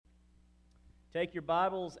Take your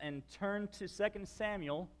Bibles and turn to 2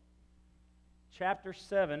 Samuel chapter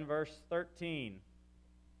 7, verse 13.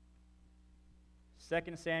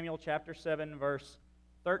 2 Samuel chapter 7, verse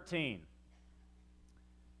 13.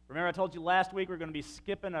 Remember I told you last week we're going to be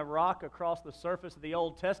skipping a rock across the surface of the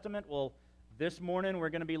Old Testament? Well, this morning we're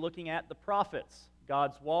going to be looking at the prophets,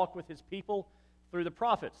 God's walk with His people through the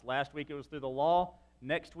prophets. Last week it was through the law.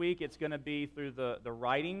 Next week it's going to be through the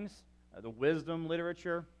writings, the wisdom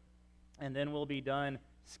literature. And then we'll be done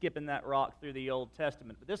skipping that rock through the Old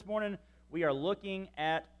Testament. But this morning, we are looking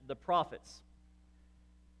at the prophets.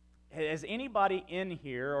 Has anybody in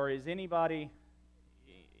here, or is anybody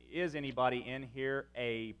in here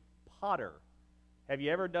a potter? Have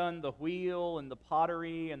you ever done the wheel and the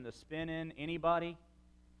pottery and the spinning? Anybody?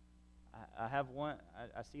 I have one.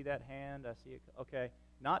 I see that hand. I see it. Okay.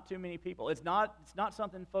 Not too many people. It's not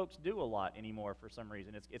something folks do a lot anymore for some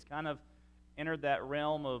reason. It's kind of entered that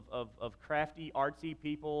realm of crafty, artsy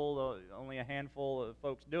people. Only a handful of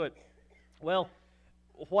folks do it. Well,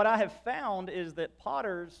 what I have found is that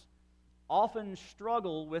potters often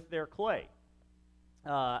struggle with their clay.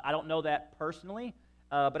 I don't know that personally,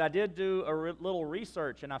 but I did do a little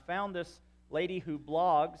research, and I found this lady who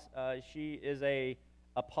blogs. She is a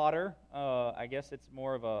potter. I guess it's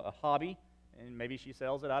more of a hobby, and maybe she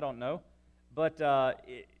sells it. I don't know. But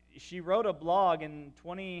she wrote a blog in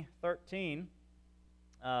 2013.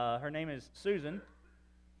 Her name is Susan,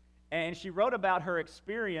 and she wrote about her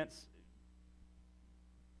experience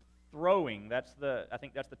throwing. I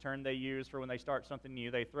think that's the term they use for when they start something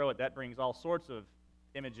new. They throw it. That brings all sorts of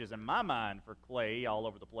images in my mind for clay all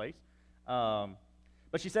over the place.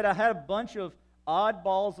 But she said, I had a bunch of odd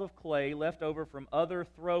balls of clay left over from other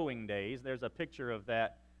throwing days. There's a picture of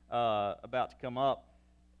that about to come up.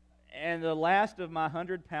 And the last of my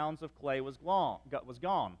 100 pounds of clay was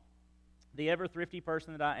gone. The ever-thrifty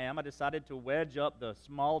person that I am, I decided to wedge up the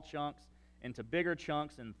small chunks into bigger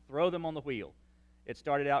chunks and throw them on the wheel. It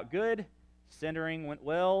started out good. Centering went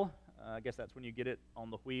well. I guess that's when you get it on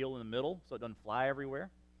the wheel in the middle so it doesn't fly everywhere.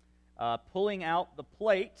 Pulling out the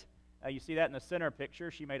plate, you see that in the center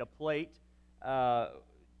picture. She made a plate.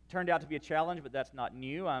 Turned out to be a challenge, but that's not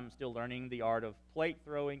new. I'm still learning the art of plate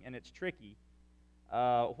throwing, and it's tricky.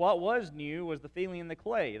 What was new was the feeling in the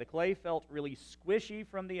clay. The clay felt really squishy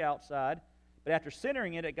from the outside, but after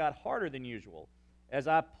centering it, it got harder than usual. As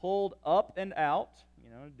I pulled up and out,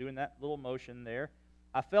 doing that little motion there,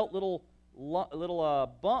 I felt little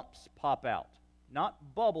bumps pop out. Not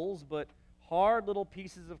bubbles, but hard little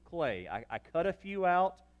pieces of clay. I cut a few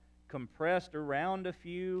out, compressed around a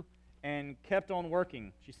few, and kept on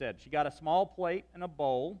working, she said. She got a small plate and a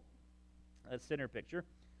bowl, a center picture.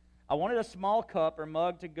 I wanted a small cup or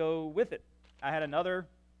mug to go with it. I had another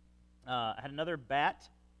bat.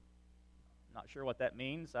 Not sure what that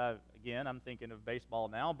means. I'm thinking of baseball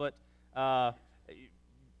now, but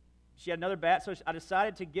she had another bat, so I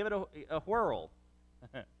decided to give it a whirl.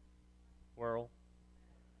 Whirl.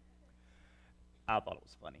 I thought it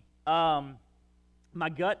was funny. My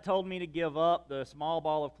gut told me to give up. The small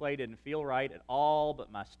ball of clay didn't feel right at all,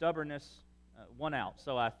 but my stubbornness won out,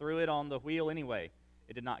 so I threw it on the wheel anyway.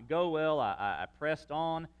 It did not go well. I pressed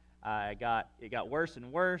on. It got worse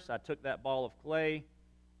and worse. I took that ball of clay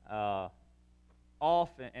off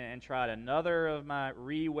and tried another of my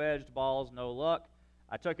re-wedged balls. No luck.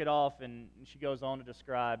 I took it off, and she goes on to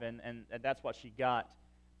describe, and that's what she got.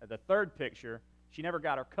 The third picture, she never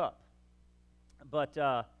got her cup. But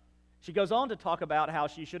she goes on to talk about how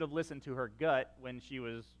she should have listened to her gut when she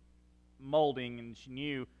was molding, and she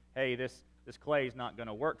knew, hey, this clay is not going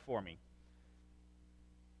to work for me.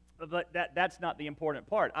 But that's not the important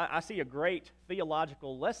part. I see a great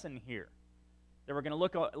theological lesson here that we're going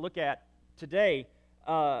to look at today.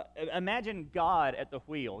 Imagine God at the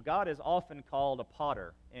wheel. God is often called a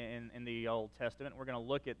potter in the Old Testament. We're going to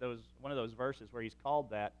look at one of those verses where He's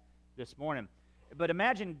called that this morning. But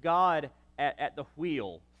imagine God at the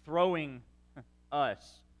wheel, throwing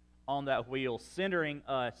us on that wheel, centering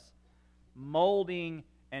us, molding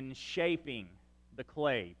and shaping the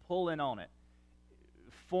clay, pulling on it,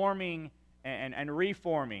 forming and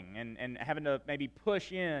reforming, and having to maybe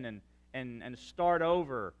push in and start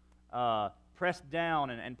over, press down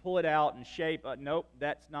and pull it out and shape. Nope,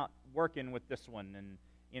 that's not working with this one. And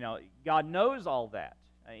God knows all that.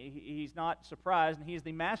 He's not surprised, and He's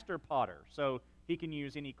the master potter, so He can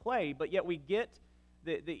use any clay. But yet we get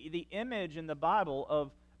the image in the Bible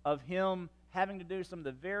of Him having to do some of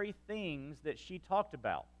the very things that she talked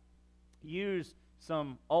about. Use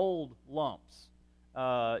some old lumps.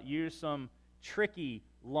 Use some tricky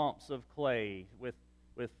lumps of clay with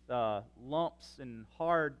lumps and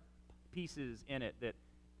hard pieces in it that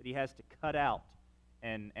that he has to cut out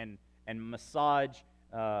and massage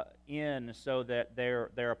in so that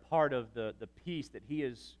they're a part of the piece that he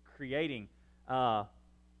is creating.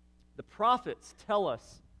 The prophets tell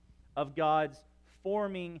us of God's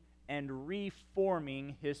forming and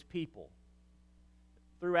reforming his people.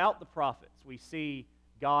 Throughout the prophets, we see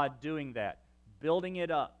God doing that, building it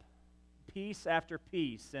up, piece after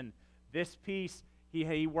piece, and this piece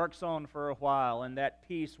he works on for a while, and that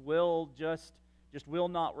piece will just will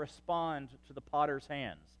not respond to the potter's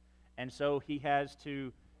hands. And so he has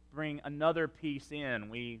to bring another piece in.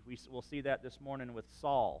 We'll see that this morning with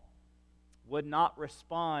Saul. Would not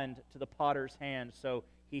respond to the potter's hand, so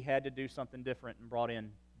he had to do something different and brought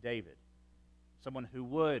in David, someone who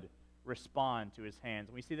would respond to his hands.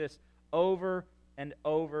 And we see this over and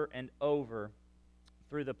over and over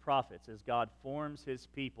through the prophets as God forms his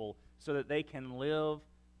people so that they can live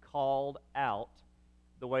called out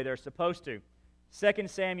the way they're supposed to. 2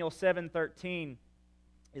 Samuel 7:13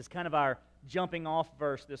 is kind of our jumping off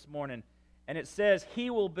verse this morning. And it says, he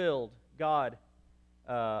will build, God,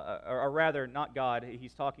 or rather, not God,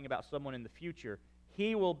 he's talking about someone in the future.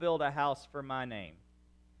 He will build a house for my name,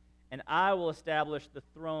 and I will establish the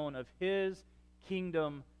throne of his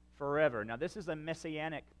kingdom forever. Now, this is a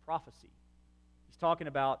messianic prophecy. He's talking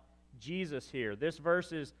about Jesus here. This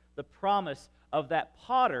verse is the promise of that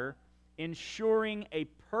potter ensuring a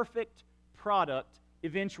perfect product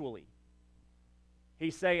eventually.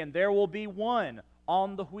 He's saying there will be one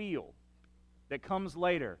on the wheel that comes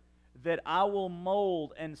later that I will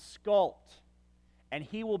mold and sculpt, and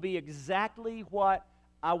he will be exactly what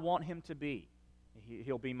I want him to be.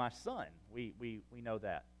 He'll be my son. We know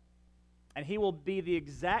that. And he will be the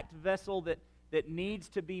exact vessel that needs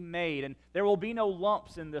to be made. And there will be no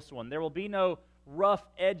lumps in this one. There will be no rough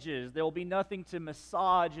edges. There will be nothing to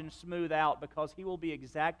massage and smooth out, because he will be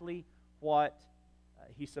exactly what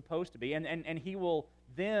he's supposed to be. And he will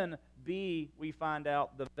then be, we find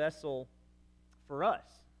out, the vessel for us.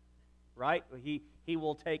 Right? He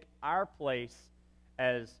will take our place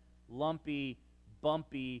as lumpy,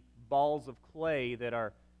 bumpy balls of clay that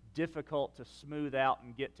are difficult to smooth out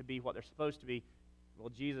and get to be what they're supposed to be. Well,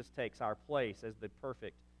 Jesus takes our place as the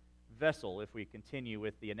perfect vessel, if we continue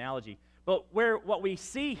with the analogy. But what we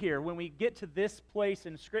see here, when we get to this place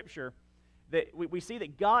in Scripture, that we see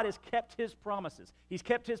that God has kept his promises. He's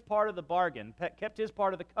kept his part of the bargain, kept his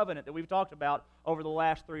part of the covenant that we've talked about over the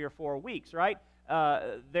last 3 or 4 weeks, right?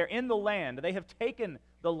 They're in the land. They have taken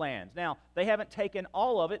the land. Now, they haven't taken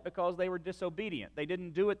all of it because they were disobedient. They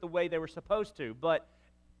didn't do it the way they were supposed to. But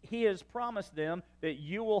he has promised them that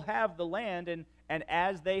you will have the land, and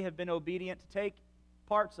as they have been obedient to take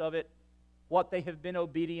parts of it, what they have been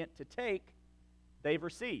obedient to take, they've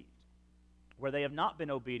received. Where they have not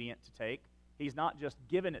been obedient to take, he's not just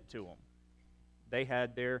given it to them. They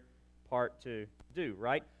had their part to do,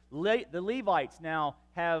 right? The Levites now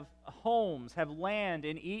have homes, have land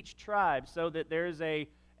in each tribe, so that there's a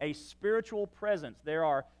spiritual presence. There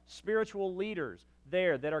are spiritual leaders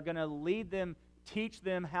there that are going to lead them, teach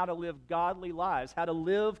them how to live godly lives, how to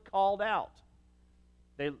live called out.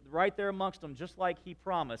 They right there amongst them, just like he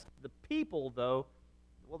promised. The people, though,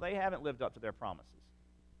 well, they haven't lived up to their promises.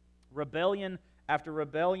 Rebellion after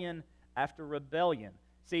rebellion after rebellion.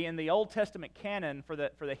 See, in the Old Testament canon for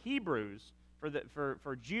the Hebrews,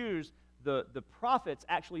 for Jews, the prophets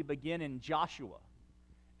actually begin in Joshua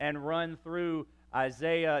and run through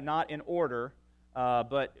Isaiah, not in order,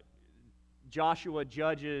 but Joshua,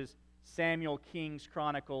 Judges, Samuel, Kings,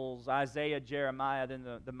 Chronicles, Isaiah, Jeremiah, then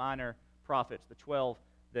the minor prophets, the 12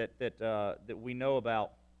 that we know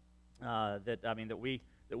about, that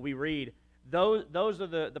we read. Those are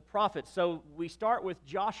the prophets. So we start with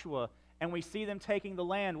Joshua, and we see them taking the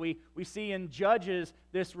land. We see in Judges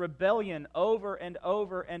this rebellion over and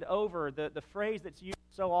over and over. The phrase that's used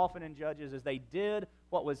so often in Judges is they did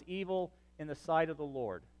what was evil in the sight of the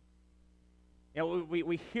Lord. You know,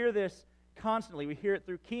 we hear this constantly. We hear it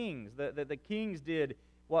through Kings. The kings did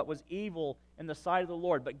what was evil in the sight of the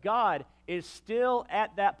Lord. But God is still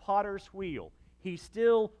at that potter's wheel. He's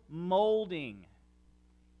still molding.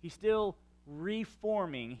 He's still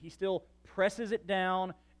reforming. He still presses it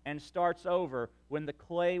down and starts over when the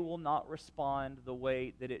clay will not respond the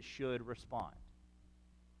way that it should respond.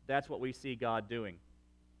 That's what we see God doing.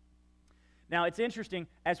 Now, it's interesting,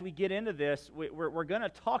 as we get into this, we're going to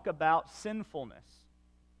talk about sinfulness.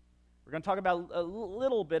 We're going to talk about a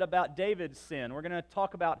little bit about David's sin. We're going to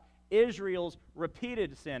talk about Israel's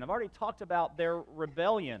repeated sin. I've already talked about their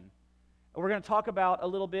rebellion. We're going to talk about a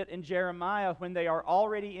little bit in Jeremiah when they are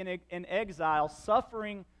already in exile,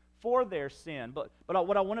 suffering for their sin. But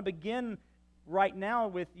what I want to begin right now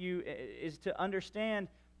with you is to understand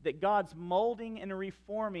that God's molding and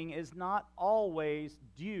reforming is not always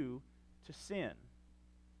due to sin.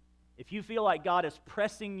 If you feel like God is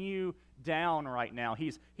pressing you down right now,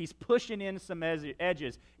 He's pushing in some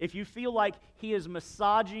edges, if you feel like He is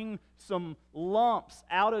massaging some lumps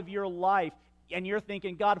out of your life, and you're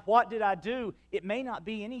thinking, God, what did I do? It may not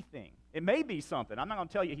be anything. It may be something. I'm not going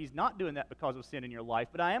to tell you He's not doing that because of sin in your life,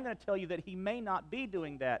 but I am going to tell you that He may not be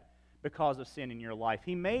doing that because of sin in your life.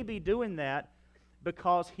 He may be doing that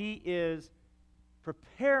because He is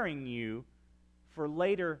preparing you for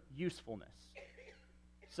later usefulness.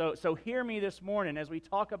 So hear me this morning as we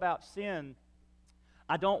talk about sin.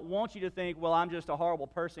 I don't want you to think, well, I'm just a horrible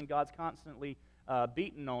person. God's constantly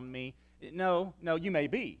beating on me. No, you may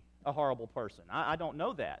be a horrible person. I don't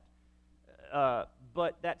know that.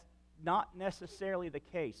 But that's not necessarily the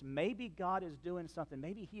case. Maybe God is doing something.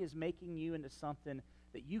 Maybe He is making you into something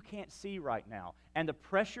that you can't see right now. And the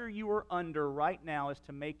pressure you are under right now is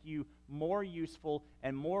to make you more useful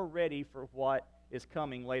and more ready for what is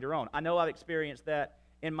coming later on. I know I've experienced that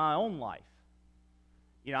in my own life.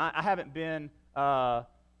 You know, I haven't been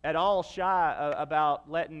at all shy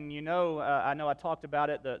about letting you know. I know I talked about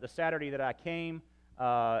it the Saturday that I came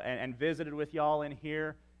and visited with y'all in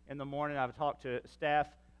here in the morning. I've talked to staff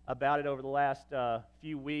about it over the last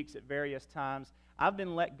few weeks at various times. I've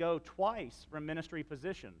been let go twice from ministry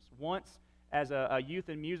positions. Once as a youth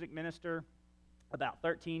and music minister about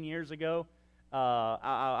 13 years ago.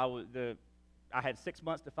 I had 6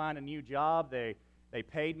 months to find a new job. They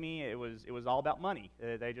paid me. It was all about money.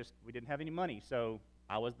 We didn't have any money, so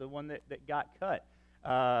I was the one that got cut.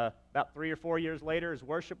 About 3 or 4 years later, as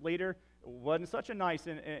worship leader, wasn't such a nice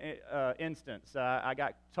instance. I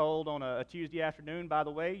got told on a Tuesday afternoon, by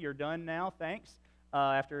the way, you're done now, thanks,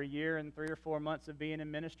 after a year and 3 or 4 months of being in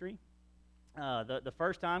ministry. The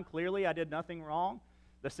first time, clearly, I did nothing wrong.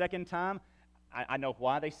 The second time, I know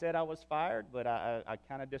why they said I was fired, but I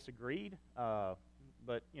kind of disagreed.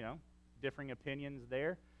 But, you know, differing opinions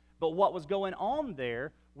there. But what was going on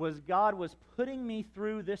there was God was putting me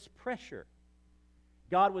through this pressure.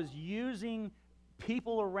 God was using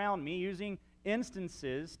people around me, using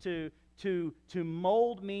instances to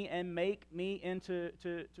mold me and make me into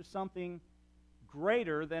something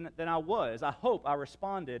greater than I was. I hope I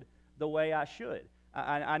responded the way I should.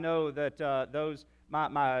 I know that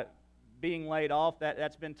my being laid off,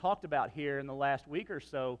 that's been talked about here in the last week or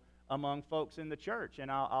so among folks in the church.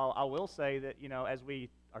 And I will say that, you know, as we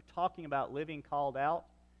are talking about living called out,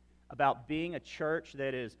 about being a church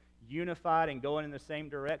that is unified and going in the same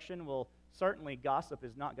direction, well, certainly gossip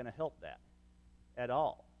is not going to help that at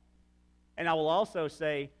all. And I will also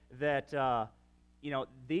say that, you know,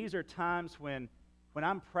 these are times when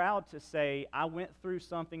I'm proud to say I went through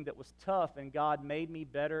something that was tough and God made me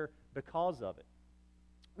better because of it.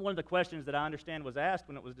 One of the questions that I understand was asked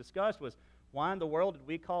when it was discussed was, why in the world did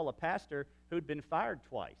we call a pastor who'd been fired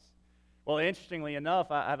twice? Well, interestingly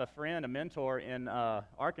enough, I have a friend, a mentor in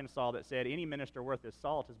Arkansas that said any minister worth his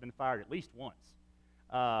salt has been fired at least once.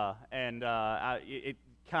 It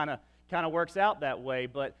kind of works out that way.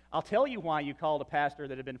 But I'll tell you why you called a pastor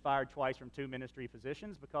that had been fired twice from 2 ministry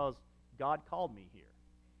positions, because God called me here.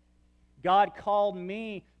 God called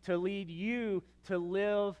me to lead you to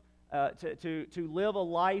live to live a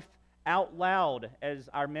life out loud, as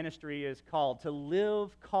our ministry is called, to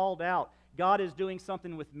live called out. God is doing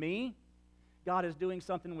something with me. God is doing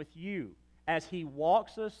something with you as He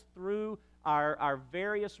walks us through our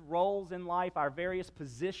various roles in life, our various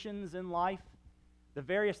positions in life, the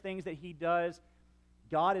various things that He does.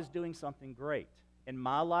 God is doing something great in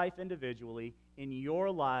my life individually, in your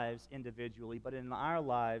lives individually, but in our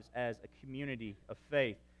lives as a community of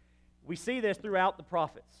faith. We see this throughout the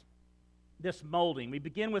prophets, this molding. We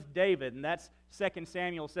begin with David, and that's 2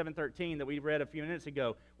 Samuel 7:13 that we read a few minutes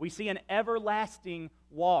ago. We see an everlasting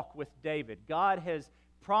walk with David. God has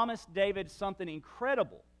promised David something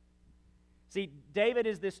incredible. See, David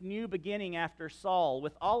is this new beginning after Saul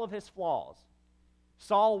with all of his flaws.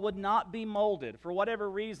 Saul would not be molded. For whatever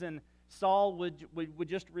reason, Saul would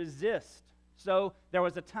just resist. So there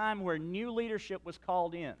was a time where new leadership was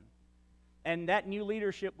called in. And that new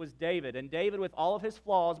leadership was David. And David, with all of his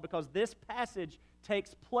flaws, because this passage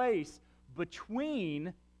takes place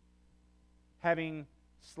between having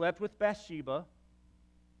slept with Bathsheba,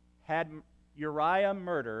 had Uriah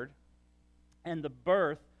murdered, and the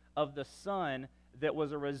birth of the son that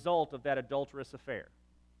was a result of that adulterous affair.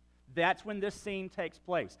 That's when this scene takes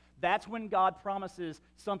place. That's when God promises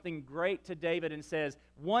something great to David and says,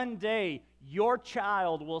 one day your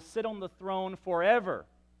child will sit on the throne forever.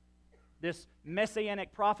 This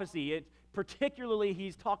messianic prophecy, particularly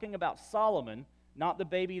he's talking about Solomon, not the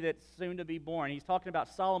baby that's soon to be born. He's talking about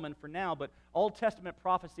Solomon for now, but Old Testament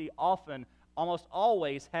prophecy often, almost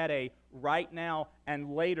always, had a right now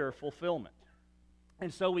and later fulfillment.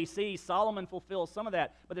 And so we see Solomon fulfill some of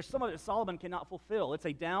that, but there's some of it that Solomon cannot fulfill. It's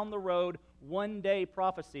a down-the-road, one-day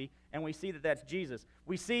prophecy, and we see that that's Jesus.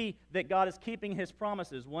 We see that God is keeping His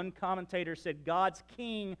promises. One commentator said, God's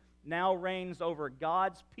king now reigns over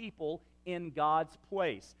God's people in God's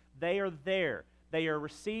place. They are there. They are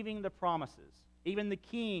receiving the promises. Even the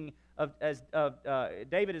king,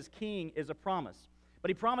 David as king, is a promise. But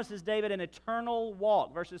He promises David an eternal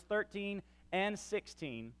walk. Verses 13 and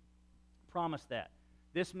 16 promise that.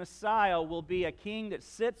 This Messiah will be a king that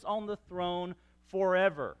sits on the throne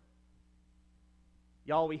forever.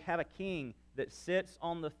 Y'all, we have a king that sits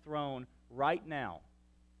on the throne right now.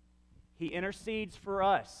 He intercedes for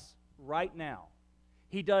us right now.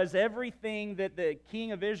 He does everything that the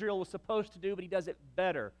king of Israel was supposed to do, but He does it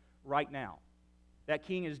better right now. That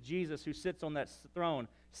king is Jesus who sits on that throne.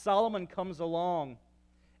 Solomon comes along,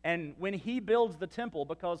 and when he builds the temple,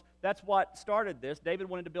 because that's what started this, David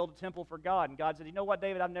wanted to build a temple for God, and God said, you know what,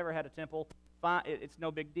 David, I've never had a temple. Fine, it's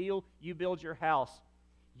no big deal. You build your house.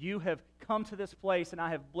 You have come to this place, and I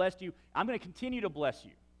have blessed you. I'm going to continue to bless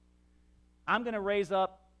you. I'm going to raise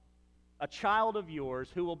up a child of yours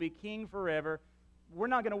who will be king forever. We're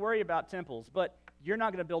not going to worry about temples, but you're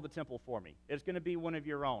not going to build a temple for me. It's going to be one of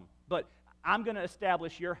your own. But I'm going to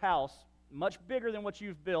establish your house much bigger than what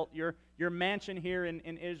you've built, your mansion here in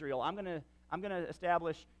Israel. I'm going to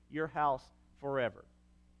establish your house forever.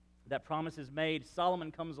 That promise is made.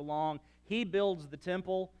 Solomon comes along. He builds the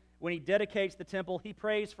temple. When he dedicates the temple, he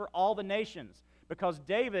prays for all the nations. Because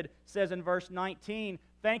David says in verse 19,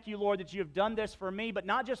 thank you, Lord, that you have done this for me, but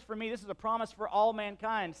not just for me. This is a promise for all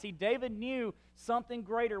mankind. See, David knew something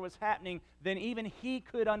greater was happening than even he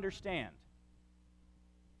could understand.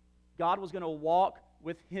 God was going to walk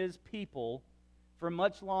with His people for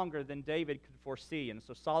much longer than David could foresee. And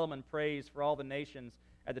so Solomon prays for all the nations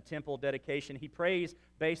at the temple dedication. He prays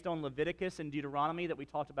based on Leviticus and Deuteronomy that we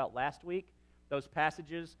talked about last week, those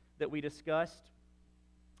passages that we discussed.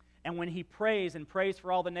 And when he prays and prays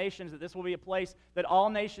for all the nations, that this will be a place that all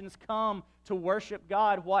nations come to worship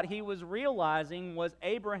God, what he was realizing was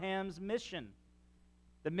Abraham's mission.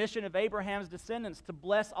 The mission of Abraham's descendants to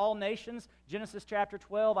bless all nations. Genesis chapter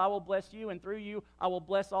 12, I will bless you, and through you I will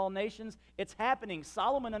bless all nations. It's happening.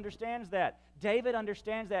 Solomon understands that. David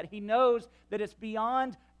understands that. He knows that it's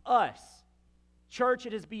beyond us. Church,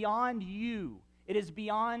 it is beyond you. It is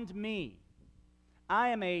beyond me. I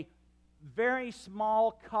am a very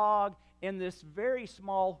small cog in this very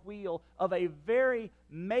small wheel of a very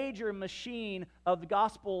major machine of the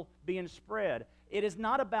gospel being spread. It is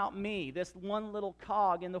not about me, this one little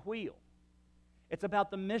cog in the wheel. It's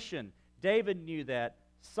about the mission. David knew that.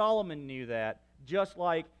 Solomon knew that, just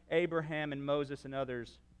like Abraham and Moses and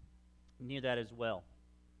others knew that as well.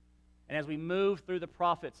 And as we move through the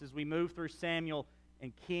prophets, as we move through Samuel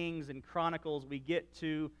and Kings and Chronicles, we get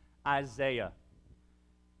to Isaiah.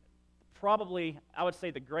 Probably, I would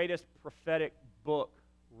say, the greatest prophetic book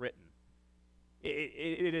written.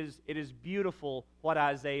 It is beautiful what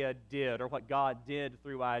Isaiah did, or what God did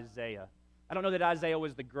through Isaiah. I don't know that Isaiah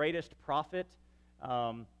was the greatest prophet.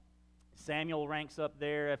 Samuel ranks up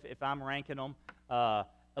there if I'm ranking them.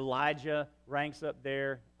 Elijah ranks up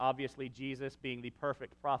there. Obviously, Jesus, being the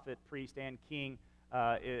perfect prophet, priest, and king,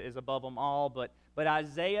 is above them all. But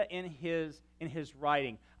Isaiah in his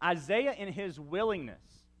writing, Isaiah in his willingness,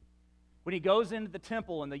 when he goes into the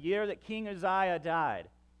temple in the year that King Uzziah died,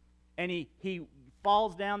 and he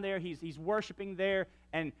falls down there, he's worshiping there,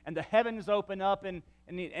 and the heavens open up,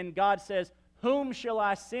 and God says, whom shall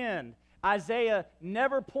I send? Isaiah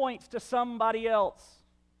never points to somebody else.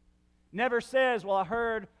 Never says, well, I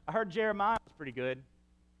heard Jeremiah was pretty good.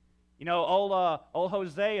 You know, old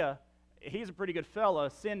Hosea, he's a pretty good fella.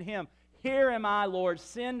 Send him. Here am I, Lord,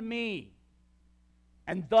 send me.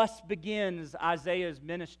 And thus begins Isaiah's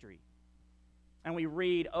ministry. And we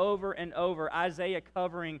read over and over Isaiah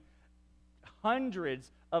covering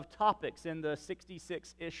hundreds of topics in the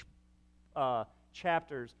 66-ish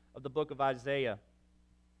chapters of the book of Isaiah.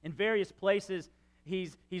 In various places,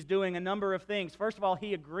 he's doing a number of things. First of all,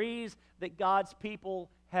 he agrees that God's people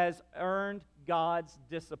has earned God's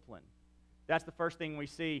discipline. That's the first thing we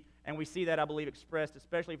see, and we see that, I believe, expressed,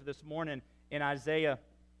 especially for this morning, in Isaiah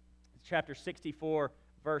chapter 64,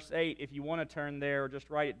 verse 8. If you want to turn there, or just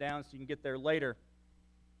write it down so you can get there later.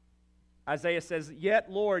 Isaiah says,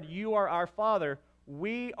 yet, Lord, you are our Father.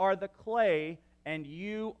 We are the clay, and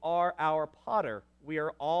you are our potter. We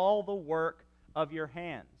are all the work of your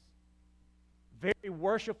hands. Very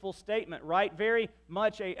worshipful statement, right? Very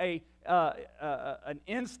much a an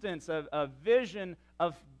instance, a vision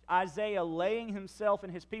of Isaiah laying himself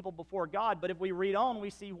and his people before God. But if we read on, we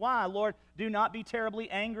see why. Lord, do not be terribly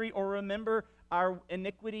angry or remember our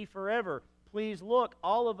iniquity forever. Please look,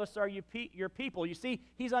 all of us are your people. You see,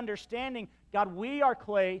 he's understanding, God, we are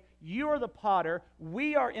clay, you are the potter.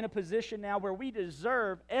 We are in a position now where we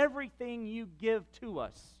deserve everything you give to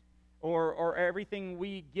us, or everything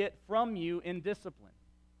we get from you in discipline.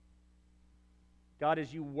 God,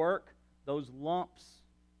 as you work those lumps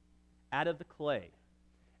out of the clay,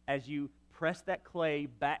 as you press that clay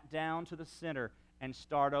back down to the center and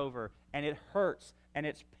start over, and it hurts and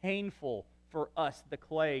it's painful for us, the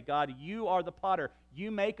clay. God, you are the potter.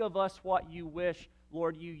 You make of us what you wish.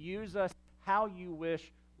 Lord, you use us how you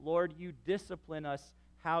wish. Lord, you discipline us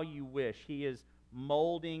how you wish. He is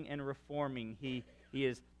molding and reforming. He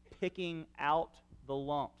is picking out the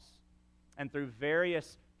lumps. And through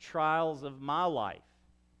various trials of my life,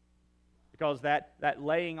 because that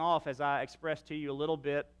laying off, as I expressed to you a little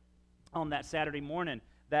bit on that Saturday morning,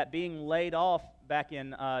 that being laid off back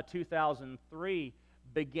in 2003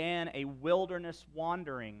 began a wilderness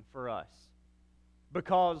wandering for us,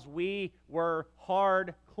 because we were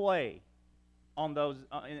hard clay on those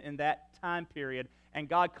in that time period, and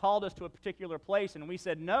God called us to a particular place, and we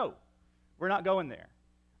said, no, we're not going there.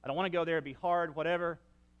 I don't want to go there. It'd be hard, whatever.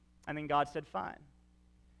 And then God said, fine.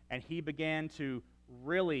 And he began to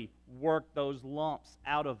really work those lumps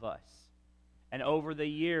out of us. And over the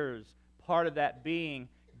years, part of that being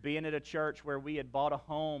at a church where we had bought a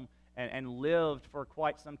home and lived for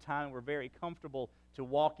quite some time, we're very comfortable to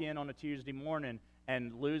walk in on a Tuesday morning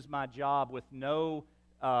and lose my job with no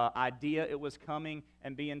idea it was coming,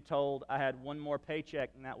 and being told I had one more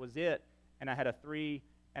paycheck and that was it. And I had a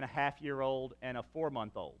 3.5-year-old and a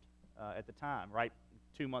 4-month-old at the time, right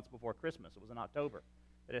 2 months before Christmas. It was in October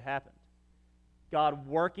that it happened. God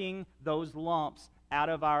working those lumps out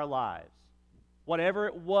of our lives. Whatever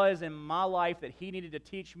it was in my life that he needed to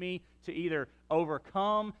teach me to either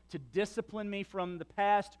overcome, to discipline me from the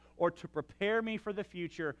past, or to prepare me for the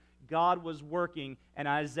future, God was working. And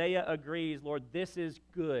Isaiah agrees, Lord, this is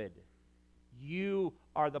good. You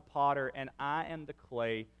are the potter, and I am the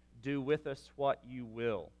clay. Do with us what you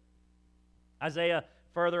will. Isaiah,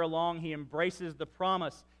 further along, he embraces the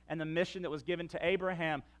promise and the mission that was given to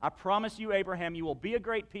Abraham. I promise you, Abraham, you will be a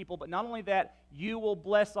great people, but not only that, you will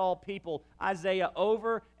bless all people. Isaiah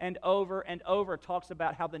over and over and over talks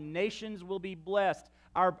about how the nations will be blessed.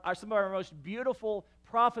 Some of our most beautiful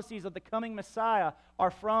prophecies of the coming Messiah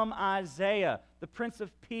are from Isaiah, the Prince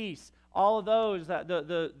of Peace, all of those,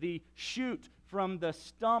 the shoot from the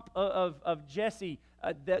stump of Jesse.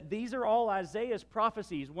 These are all Isaiah's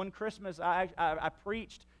prophecies. One Christmas, I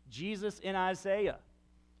preached Jesus in Isaiah.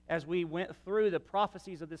 As we went through the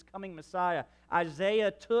prophecies of this coming Messiah,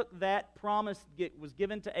 Isaiah took that promise that was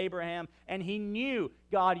given to Abraham, and he knew,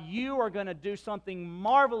 God, you are going to do something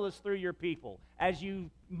marvelous through your people as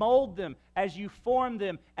you mold them, as you form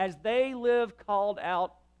them, as they live called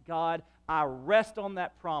out. God, I rest on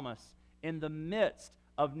that promise in the midst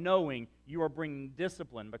of knowing you are bringing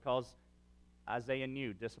discipline, because Isaiah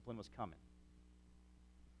knew discipline was coming.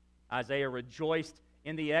 Isaiah rejoiced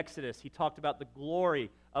in the Exodus. He talked about the glory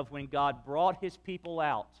of when God brought his people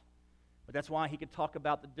out. But that's why he could talk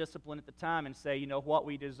about the discipline at the time and say, you know what,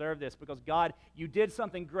 we deserve this, because God, you did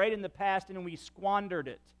something great in the past and we squandered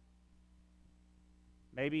it.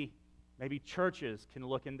 Maybe churches can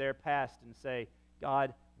look in their past and say,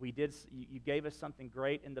 God, you gave us something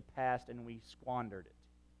great in the past and we squandered it.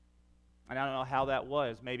 And I don't know how that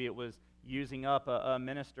was. Maybe it was using up a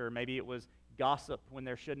minister. Maybe it was gossip when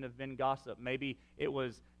there shouldn't have been gossip. Maybe it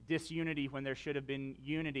was disunity when there should have been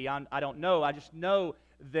unity. I don't know. I just know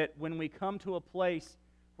that when we come to a place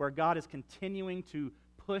where God is continuing to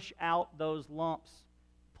push out those lumps,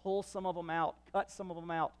 pull some of them out, cut some of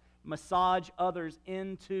them out, massage others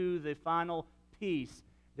into the final piece,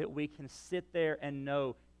 that we can sit there and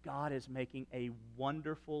know God is making a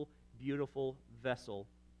wonderful, beautiful vessel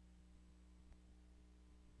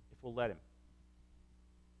if we'll let him.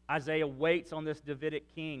 Isaiah waits on this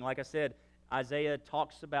Davidic king. Like I said, Isaiah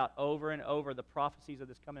talks about over and over the prophecies of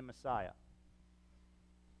this coming Messiah.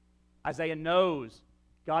 Isaiah knows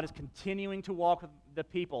God is continuing to walk with the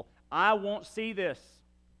people. I won't see this.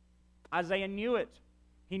 Isaiah knew it.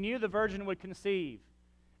 He knew the virgin would conceive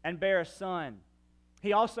and bear a son.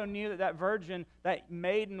 He also knew that virgin, that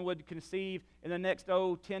maiden, would conceive in the next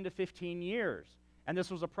 10 to 15 years. And this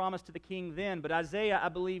was a promise to the king then. But Isaiah, I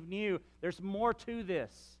believe, knew there's more to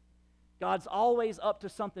this. God's always up to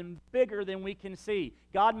something bigger than we can see.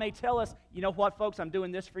 God may tell us, you know what, folks, I'm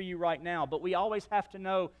doing this for you right now, but we always have to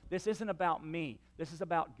know this isn't about me. This is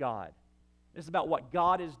about God. This is about what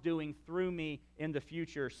God is doing through me in the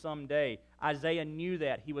future someday. Isaiah knew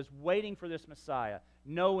that. He was waiting for this Messiah,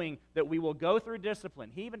 knowing that we will go through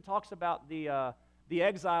discipline. He even talks about the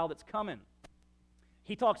exile that's coming.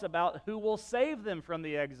 He talks about who will save them from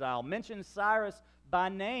the exile. Mentions Cyrus by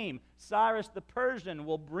name. Cyrus the Persian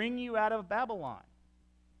will bring you out of Babylon.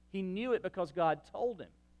 He knew it because God told him.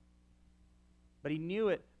 But he knew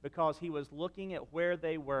it because he was looking at where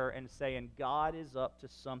they were and saying, God is up to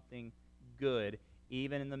something good,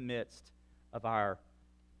 even in the midst of our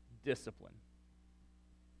discipline.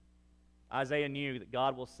 Isaiah knew that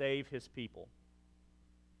God will save his people.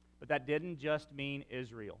 But that didn't just mean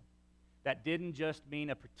Israel. That didn't just mean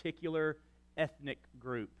a particular ethnic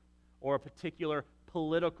group or a particular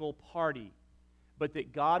political party, but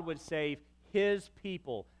that God would save his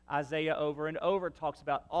people. Isaiah over and over talks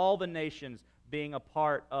about all the nations being a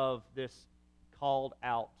part of this called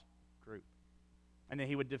out group. And that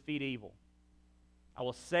he would defeat evil. I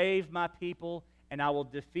will save my people and I will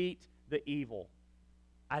defeat the evil.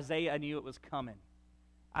 Isaiah knew it was coming.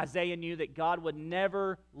 Isaiah knew that God would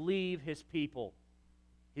never leave his people.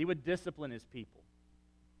 He would discipline his people.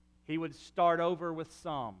 He would start over with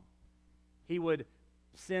some. He would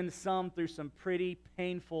send some through some pretty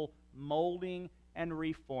painful molding and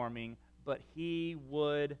reforming, but he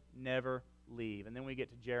would never leave. And then we get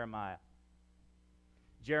to Jeremiah.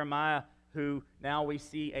 Jeremiah, who now we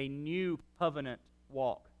see a new covenant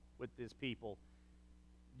walk with his people.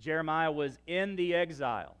 Jeremiah was in the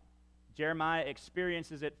exile. Jeremiah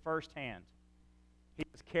experiences it firsthand. He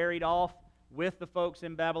was carried off with the folks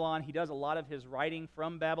in Babylon. He does a lot of his writing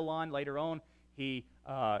from Babylon. Later on, he's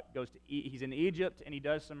in Egypt, and he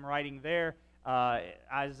does some writing there.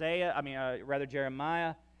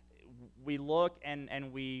 Jeremiah, we look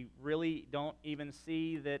and we really don't even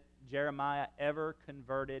see that Jeremiah ever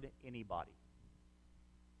converted anybody.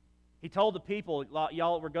 He told the people,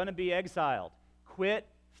 y'all, we're going to be exiled. Quit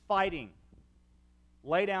fighting.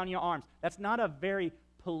 Lay down your arms. That's not a very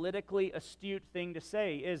politically astute thing to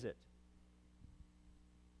say, is it?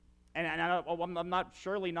 And I'm not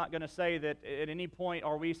surely not going to say that at any point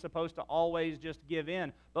are we supposed to always just give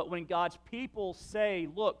in. But when God's people say,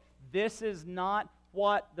 look, this is not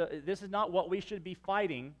what we should be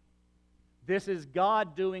fighting, this is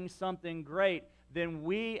God doing something great, then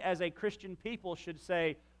we as a Christian people should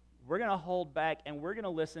say, we're going to hold back and we're going to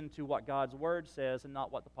listen to what God's Word says and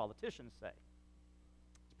not what the politicians say.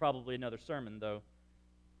 It's probably another sermon, though,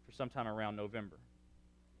 for sometime around November.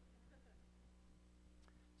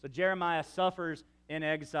 So Jeremiah suffers in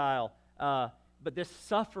exile, but this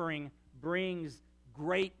suffering brings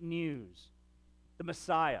great news. The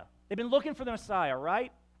Messiah. They've been looking for the Messiah,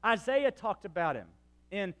 right? Isaiah talked about him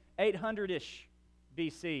in 800-ish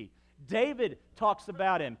BC. David talks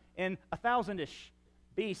about him in 1000-ish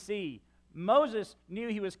BC. Moses knew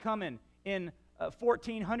he was coming in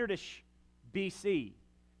 1400-ish BC.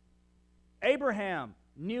 Abraham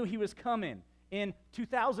knew he was coming in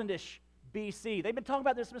 2000-ish BC. They've been talking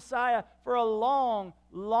about this Messiah for a long,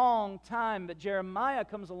 long time, but Jeremiah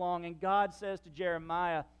comes along and God says to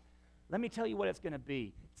Jeremiah, let me tell you what it's going to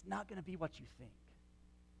be. It's not going to be what you think.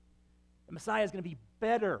 The Messiah is going to be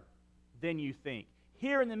better than you think.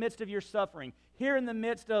 Here in the midst of your suffering, here in the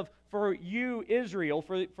midst of, for you, Israel,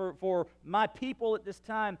 for my people at this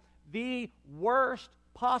time, the worst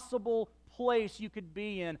possible place you could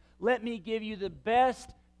be in, let me give you the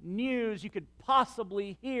best news you could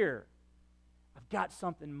possibly hear. I've got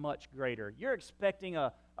something much greater. You're expecting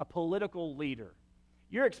a political leader.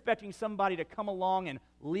 You're expecting somebody to come along and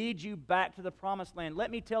lead you back to the promised land.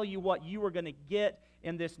 Let me tell you what you are going to get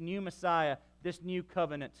in this new Messiah, this new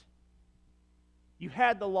covenant. You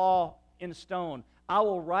had the law in stone. I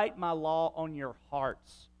will write my law on your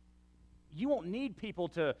hearts. You won't need people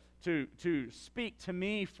to speak to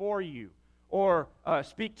me for you or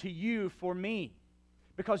speak to you for me,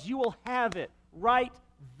 because you will have it right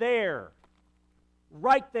there.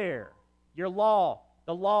 Right there. Your law,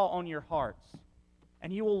 the law on your hearts.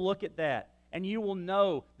 And you will look at that, and you will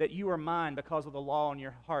know that you are mine because of the law on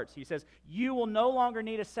your hearts. He says, you will no longer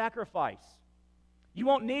need a sacrifice. You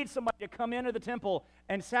won't need somebody to come into the temple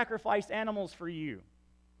and sacrifice animals for you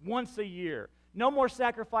once a year. No more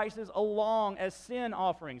sacrifices along as sin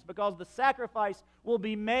offerings, because the sacrifice will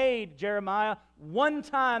be made, Jeremiah. One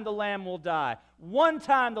time the lamb will die. One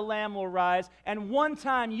time the lamb will rise. And one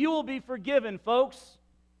time you will be forgiven, folks.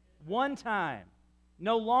 One time.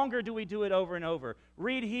 No longer do we do it over and over.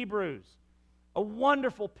 Read Hebrews. A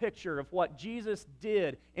wonderful picture of what Jesus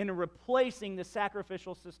did in replacing the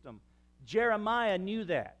sacrificial system. Jeremiah knew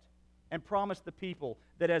that and promised the people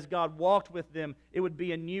that as God walked with them, it would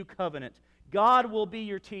be a new covenant. God will be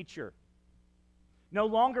your teacher. No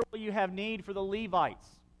longer will you have need for the Levites,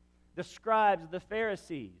 the scribes, the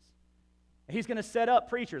Pharisees. He's going to set up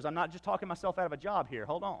preachers. I'm not just talking myself out of a job here.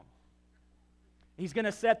 Hold on. He's going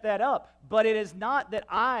to set that up. But it is not that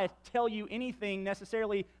I tell you anything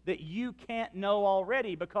necessarily that you can't know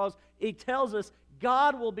already, because it tells us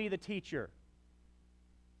God will be the teacher.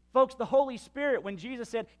 Folks, the Holy Spirit, when Jesus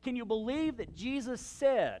said, can you believe that Jesus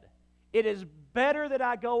said, it is better that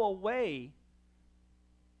I go away?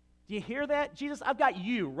 Do you hear that? Jesus, I've got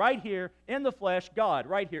you right here in the flesh, God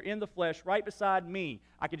right here in the flesh, right beside me.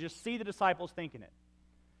 I could just see the disciples thinking it.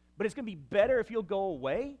 But it's going to be better if you'll go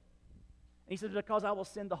away. And he says, because I will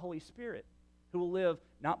send the Holy Spirit who will live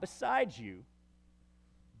not beside you,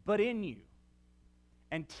 but in you,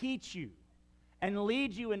 and teach you, and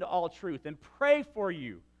lead you into all truth, and pray for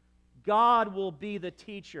you. God will be the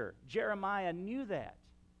teacher. Jeremiah knew that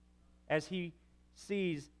as he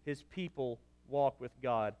sees his people walk with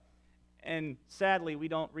God. And sadly, we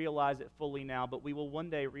don't realize it fully now, but we will one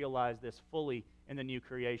day realize this fully in the new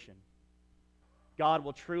creation. God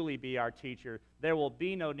will truly be our teacher. There will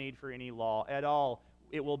be no need for any law at all.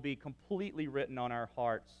 It will be completely written on our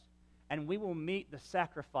hearts. And we will meet the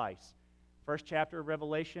sacrifice. First chapter of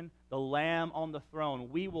Revelation, the Lamb on the throne.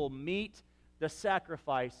 We will meet the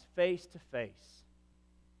sacrifice face to face.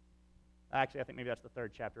 Actually, I think maybe that's the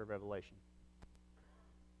third chapter of Revelation.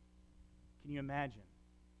 Can you imagine?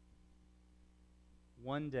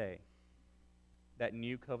 One day, that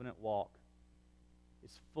new covenant walk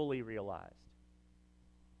is fully realized.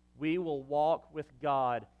 We will walk with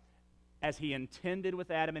God as He intended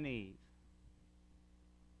with Adam and Eve.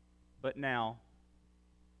 But now,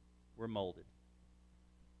 we're molded.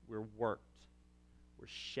 We're worked. We're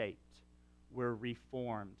shaped. We're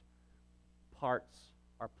reformed. Parts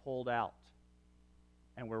are pulled out.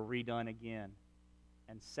 And we're redone again.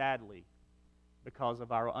 And sadly, because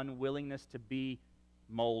of our unwillingness to be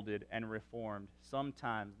molded and reformed,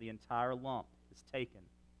 sometimes the entire lump is taken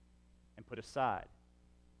and put aside.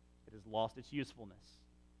 It has lost its usefulness.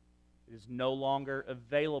 It is no longer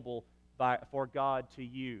available for God to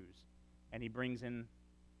use. And He brings in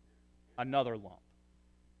another lump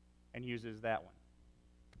and uses that one.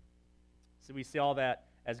 So we see all that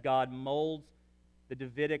as God molds the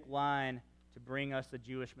Davidic line to bring us the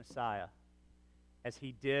Jewish Messiah. As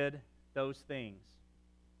He did those things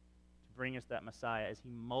to bring us that Messiah, as He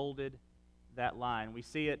molded that line. We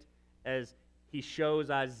see it as He shows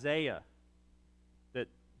Isaiah that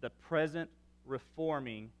the present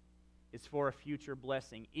reforming is for a future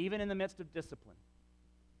blessing, even in the midst of discipline.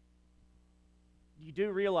 You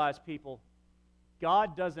do realize, people,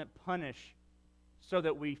 God doesn't punish so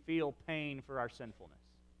that we feel pain for our sinfulness.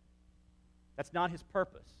 That's not His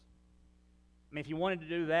purpose. I mean, if He wanted to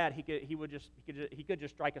do that, He could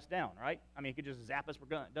just strike us down, right? I mean, He could just zap us,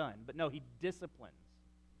 we're done. But no, He disciplines.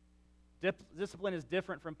 Discipline is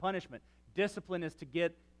different from punishment. Discipline is to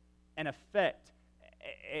get an effect,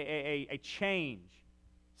 a change,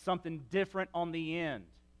 something different on the end.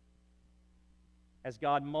 As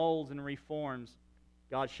God molds and reforms,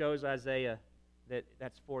 God shows Isaiah that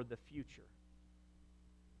that's for the future.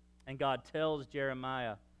 And God tells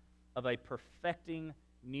Jeremiah of a perfecting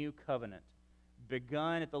new covenant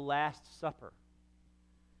begun at the Last Supper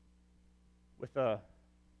with a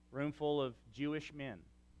room full of Jewish men.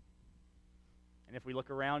 And if we look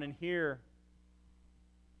around in here,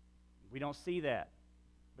 we don't see that,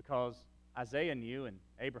 because Isaiah knew, and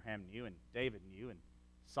Abraham knew, and David knew, and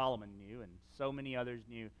Solomon knew, and so many others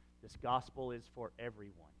knew this gospel is for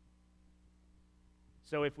everyone.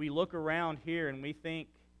 So if we look around here and we think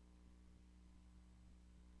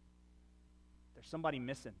there's somebody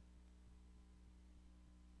missing,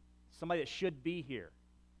 somebody that should be here,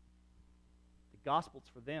 the gospel's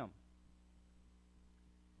for them.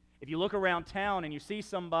 If you look around town and you see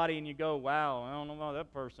somebody and you go, wow, I don't know about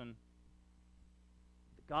that person,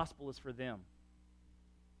 the gospel is for them.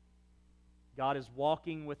 God is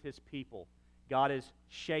walking with His people. God is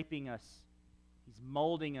shaping us. He's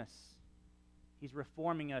molding us. He's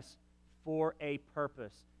reforming us for a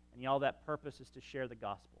purpose. And y'all, that purpose is to share the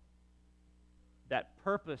gospel. That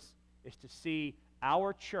purpose is to see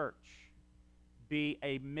our church be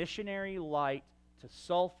a missionary light to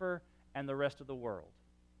Sulphur and the rest of the world.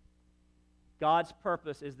 God's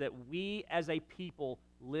purpose is that we as a people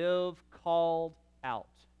live called out.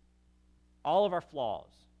 All of our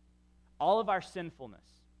flaws, all of our sinfulness,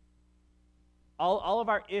 all of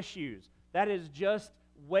our issues, that is just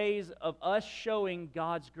ways of us showing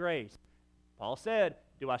God's grace. Paul said,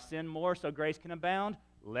 do I sin more so grace can abound?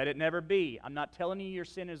 Let it never be. I'm not telling you your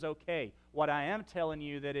sin is okay. What I am telling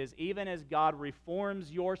you that is, even as God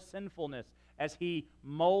reforms your sinfulness, as He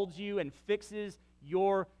molds you and fixes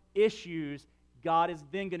your issues, God is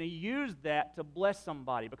then going to use that to bless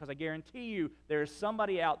somebody, because I guarantee you there is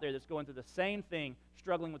somebody out there that's going through the same thing,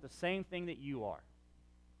 struggling with the same thing that you are.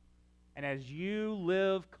 And as you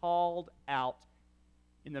live called out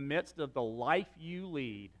in the midst of the life you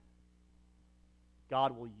lead,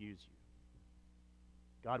 God will use you.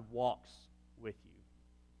 God walks with you.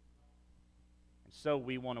 And so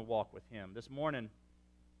we want to walk with Him. This morning,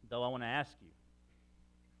 though, I want to ask you,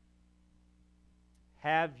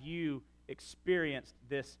 have you experienced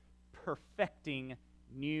this perfecting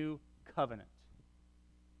new covenant?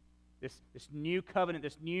 This new covenant,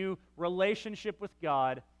 this new relationship with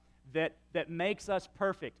God that makes us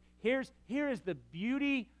perfect. Here is the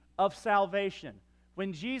beauty of salvation.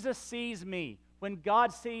 When Jesus sees me, when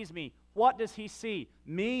God sees me, what does He see?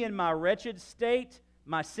 Me in my wretched state,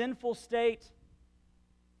 my sinful state.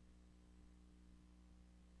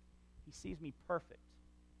 He sees me perfect.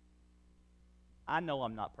 I know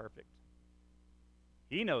I'm not perfect.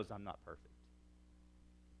 He knows I'm not perfect.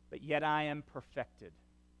 But yet I am perfected.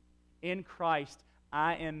 In Christ,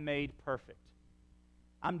 I am made perfect.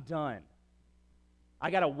 I'm done.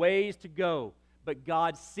 I got a ways to go. But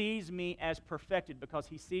God sees me as perfected because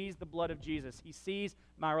He sees the blood of Jesus. He sees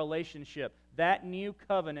my relationship. That new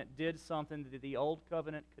covenant did something that the old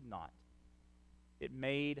covenant could not. It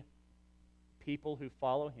made people who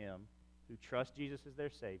follow Him, who trust Jesus as their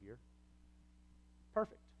Savior,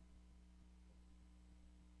 perfect.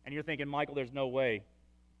 And you're thinking, Michael, there's no way.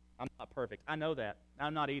 I'm not perfect. I know that.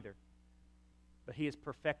 I'm not either. But He is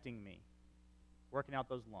perfecting me, working out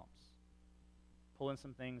those lumps, pulling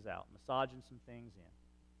some things out, massaging some things in.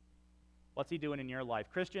 What's He doing in your life?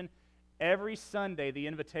 Christian, every Sunday the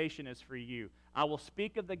invitation is for you. I will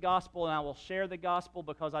speak of the gospel and I will share the gospel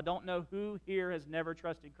because I don't know who here has never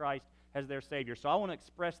trusted Christ as their Savior. So I want to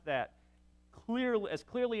express that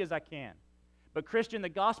clearly as I can. But Christian, the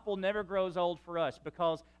gospel never grows old for us,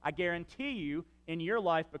 because I guarantee you in your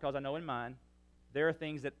life, because I know in mine, there are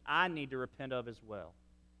things that I need to repent of as well.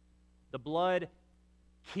 The blood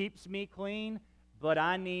keeps me clean, but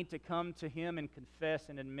I need to come to Him and confess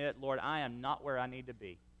and admit, Lord, I am not where I need to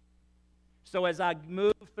be. So as I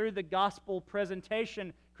move through the gospel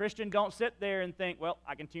presentation, Christian, don't sit there and think, well,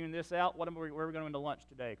 I can tune this out. Where are we going to lunch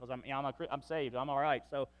today? Because I'm saved. I'm all right.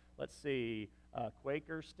 So let's see.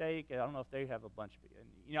 Quaker steak. I don't know if they have a bunch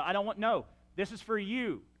of, I don't want, no. This is for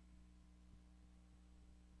you.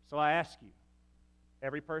 So I ask you,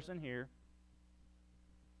 every person here,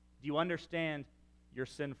 do you understand your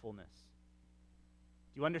sinfulness?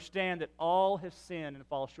 Do you understand that all have sinned and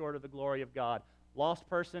fall short of the glory of God? Lost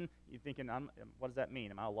person, you're thinking, what does that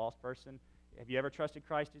mean? Am I a lost person? Have you ever trusted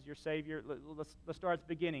Christ as your Savior? Let's start at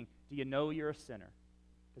the beginning. Do you know you're a sinner?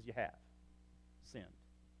 Because you have sinned.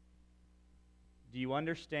 Do you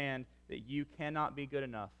understand that you cannot be good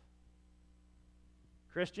enough?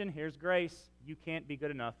 Christian, here's grace. You can't be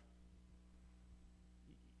good enough.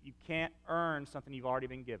 You can't earn something you've already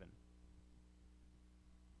been given.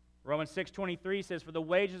 Romans 6:23 says, for the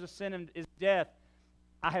wages of sin is death.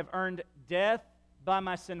 I have earned death by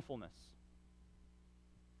my sinfulness.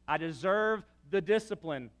 I deserve the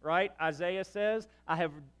discipline, right? Isaiah says,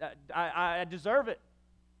 I deserve it.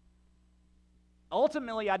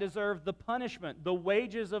 Ultimately, I deserve the punishment, the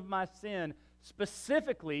wages of my sin,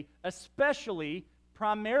 specifically, especially,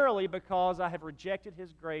 primarily because I have rejected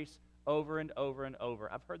His grace over and over and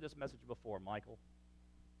over. I've heard this message before, Michael.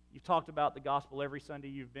 You've talked about the gospel every Sunday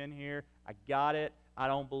you've been here. I got it. I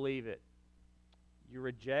don't believe it. You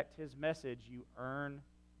reject His message, you earn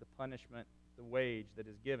the punishment, the wage that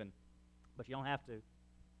is given. But you don't have to.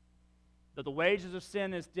 That the wages of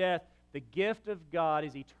sin is death. The gift of God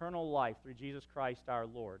is eternal life through Jesus Christ our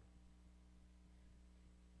Lord.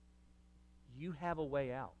 You have a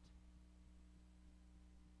way out.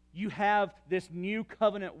 You have this new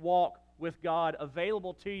covenant walk with God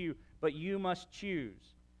available to you, but you must choose.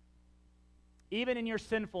 Even in your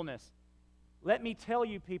sinfulness, let me tell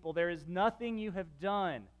you, people, there is nothing you have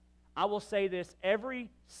done. I will say this every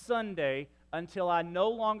Sunday until I no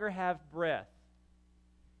longer have breath.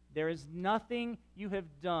 There is nothing you have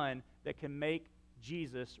done that can make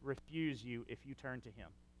Jesus refuse you if you turn to Him.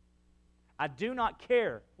 I do not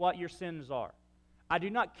care what your sins are. I do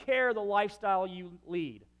not care the lifestyle you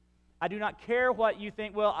lead. I do not care what you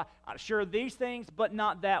think, well, sure, these things, but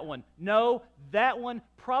not that one. No, that one,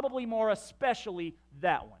 probably more especially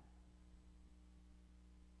that one.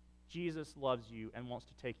 Jesus loves you and wants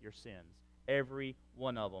to take your sins, every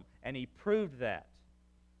one of them. And he proved that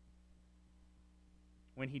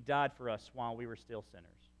when he died for us while we were still sinners.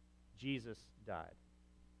 Jesus died.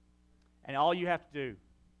 And all you have to do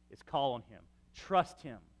is call on him. Trust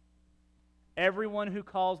him. Everyone who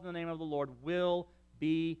calls in the name of the Lord will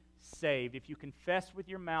be saved. If you confess with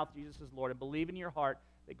your mouth Jesus is Lord and believe in your heart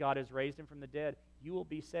that God has raised him from the dead, you will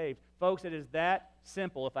be saved. Folks, it is that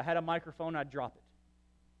simple. If I had a microphone, I'd drop it.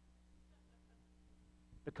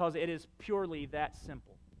 Because it is purely that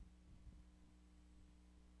simple.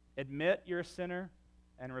 Admit you're a sinner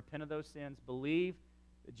and repent of those sins. Believe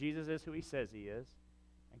that Jesus is who he says he is.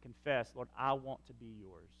 And confess, Lord, I want to be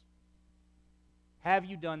yours. Have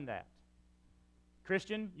you done that?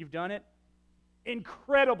 Christian, you've done it?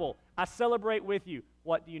 Incredible. I celebrate with you.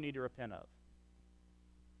 What do you need to repent of?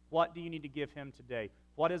 What do you need to give him today?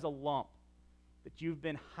 What is a lump that you've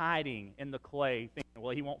been hiding in the clay, thinking,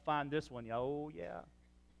 well, he won't find this one. Oh, yeah.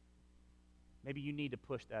 Maybe you need to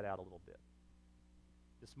push that out a little bit.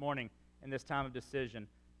 This morning, in this time of decision,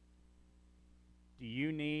 do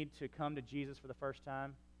you need to come to Jesus for the first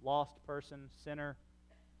time? Lost person, sinner,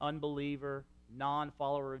 unbeliever,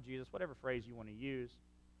 non-follower of Jesus, whatever phrase you want to use.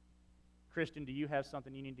 Christian, do you have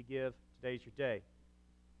something you need to give? Today's your day.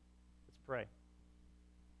 Let's pray.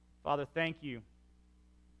 Father, thank you,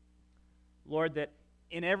 Lord, that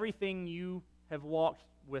in everything you have walked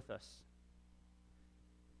with us.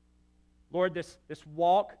 Lord, this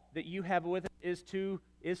walk that you have with us is to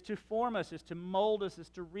form us, is to mold us, is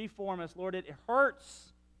to reform us. Lord, it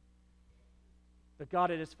hurts. But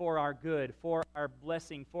God, it is for our good, for our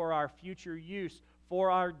blessing, for our future use,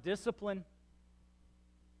 for our discipline.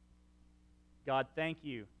 God, thank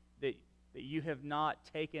you that you have not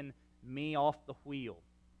taken me off the wheel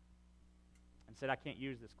and said, I can't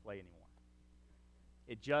use this clay anymore.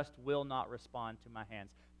 It just will not respond to my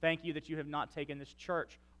hands. Thank you that you have not taken this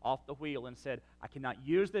church off the wheel and said, I cannot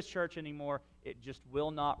use this church anymore. It just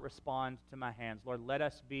will not respond to my hands. Lord, let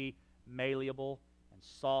us be malleable and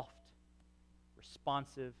soft,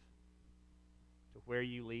 responsive to where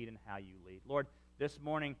you lead and how you lead. Lord, this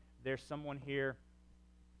morning there's someone here,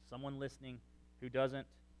 someone listening who doesn't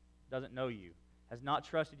know you, has not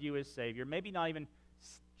trusted you as Savior, maybe not even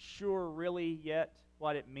sure really yet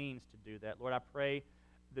what it means to do that. Lord, I pray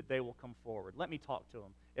that they will come forward. Let me talk to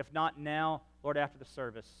them. If not now, Lord, after the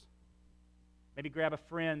service, maybe grab a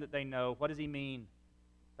friend that they know. What does he mean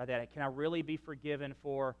by that? Can I really be forgiven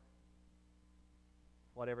for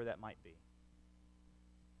whatever that might be?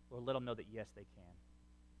 Lord, let them know that yes, they can,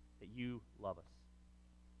 that you love us.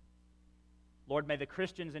 Lord, may the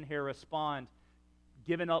Christians in here respond,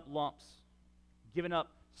 giving up lumps, giving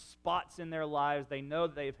up spots in their lives they know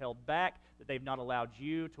that they've held back, that they've not allowed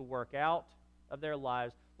you to work out of their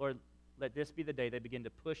lives. Lord, let this be the day they begin to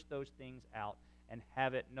push those things out and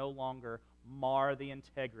have it no longer mar the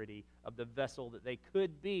integrity of the vessel that they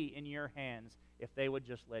could be in your hands if they would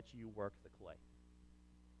just let you work the clay.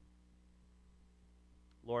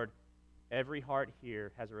 Lord, every heart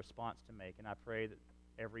here has a response to make, and I pray that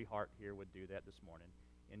every heart here would do that this morning.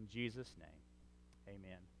 In Jesus' name,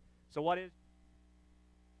 amen. So what is...